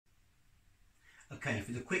Okay,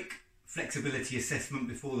 for the quick flexibility assessment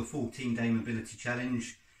before the 14-day mobility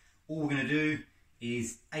challenge, all we're going to do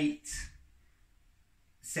is 8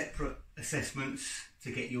 separate assessments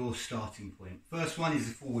to get your starting point. First one is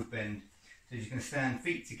the forward bend. So you're going to stand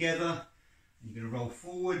feet together, and you're going to roll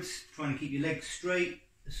forwards, trying to keep your legs straight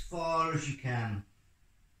as far as you can.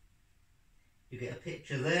 You get a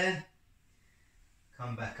picture there.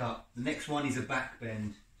 Come back up. The next one is a back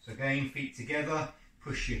bend. So again, feet together,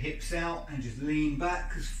 push your hips out and just lean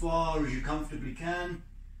back as far as you comfortably can.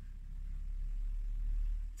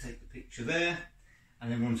 Take the picture there.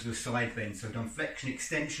 And then we're on to the side bend. So I've done flexion,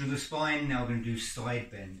 extension of the spine. Now we're going to do side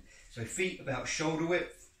bend. So feet about shoulder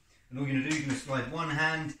width. And all you're going to do, you're going to slide one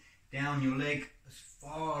hand down your leg as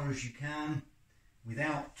far as you can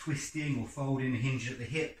without twisting or folding the hinge at the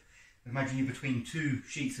hip. Imagine you're between 2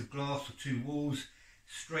 sheets of glass or 2 walls,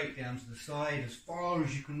 straight down to the side as far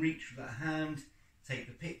as you can reach with that hand. Take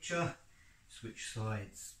the picture, switch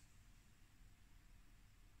sides.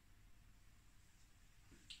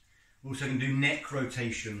 We're also going to do neck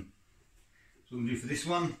rotation. So what we're going to do for this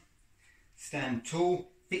one, stand tall,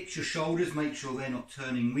 fix your shoulders, make sure they're not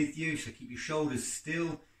turning with you, so keep your shoulders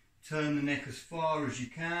still, turn the neck as far as you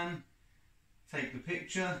can, take the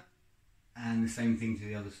picture, and the same thing to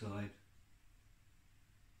the other side.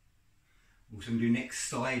 We're also going to do neck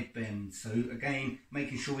side bend. So again,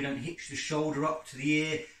 making sure we don't hitch the shoulder up to the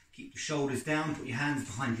ear, keep the shoulders down, put your hands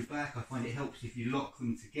behind your back. I find it helps if you lock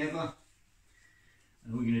them together.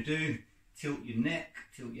 And all you're going to do, tilt your neck,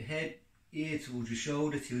 tilt your head, ear towards your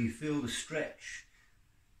shoulder till you feel the stretch,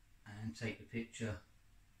 and take the picture.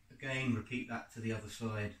 Again, repeat that to the other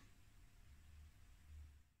side.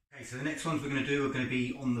 Okay, so the next ones we're going to do are going to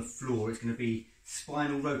be on the floor. It's going to be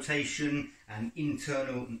spinal rotation and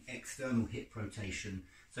internal and external hip rotation.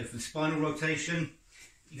 So for the spinal rotation,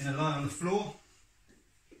 you're going to lie on the floor,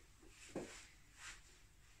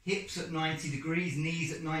 hips at 90 degrees,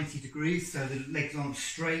 knees at 90 degrees, so the legs aren't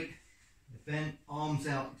straight, they're bent, arms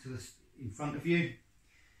out in front of you.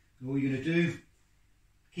 And all you're going to do,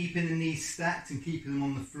 keeping the knees stacked and keeping them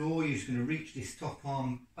on the floor, you're just going to reach this top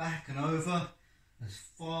arm back and over as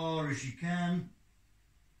far as you can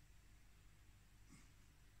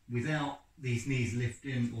without these knees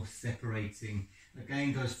lifting or separating.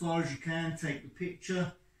 Again, go as far as you can, take the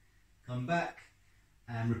picture, come back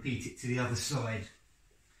and repeat it to the other side.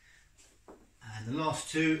 And the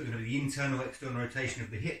last two are going to be the internal external rotation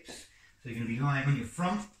of the hips. So you're going to be lying on your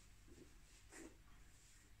front,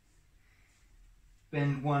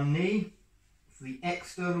 bend one knee. For the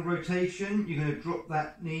external rotation, you're going to drop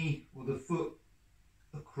that knee or the foot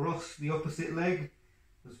across the opposite leg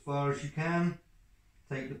as far as you can.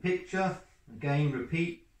 Take the picture, again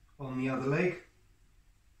repeat on the other leg.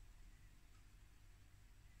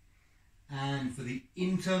 And for the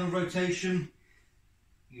internal rotation,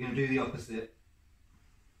 you're going to do the opposite.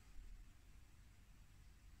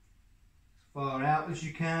 As far out as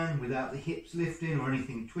you can without the hips lifting or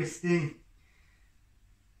anything twisting.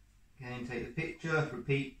 Again, take the picture,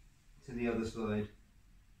 repeat to the other side.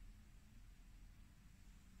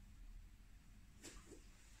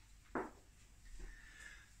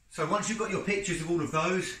 So once you've got your pictures of all of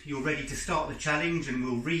those, you're ready to start the challenge, and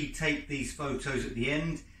we'll retake these photos at the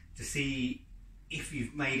end to see if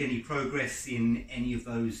you've made any progress in any of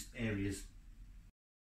those areas.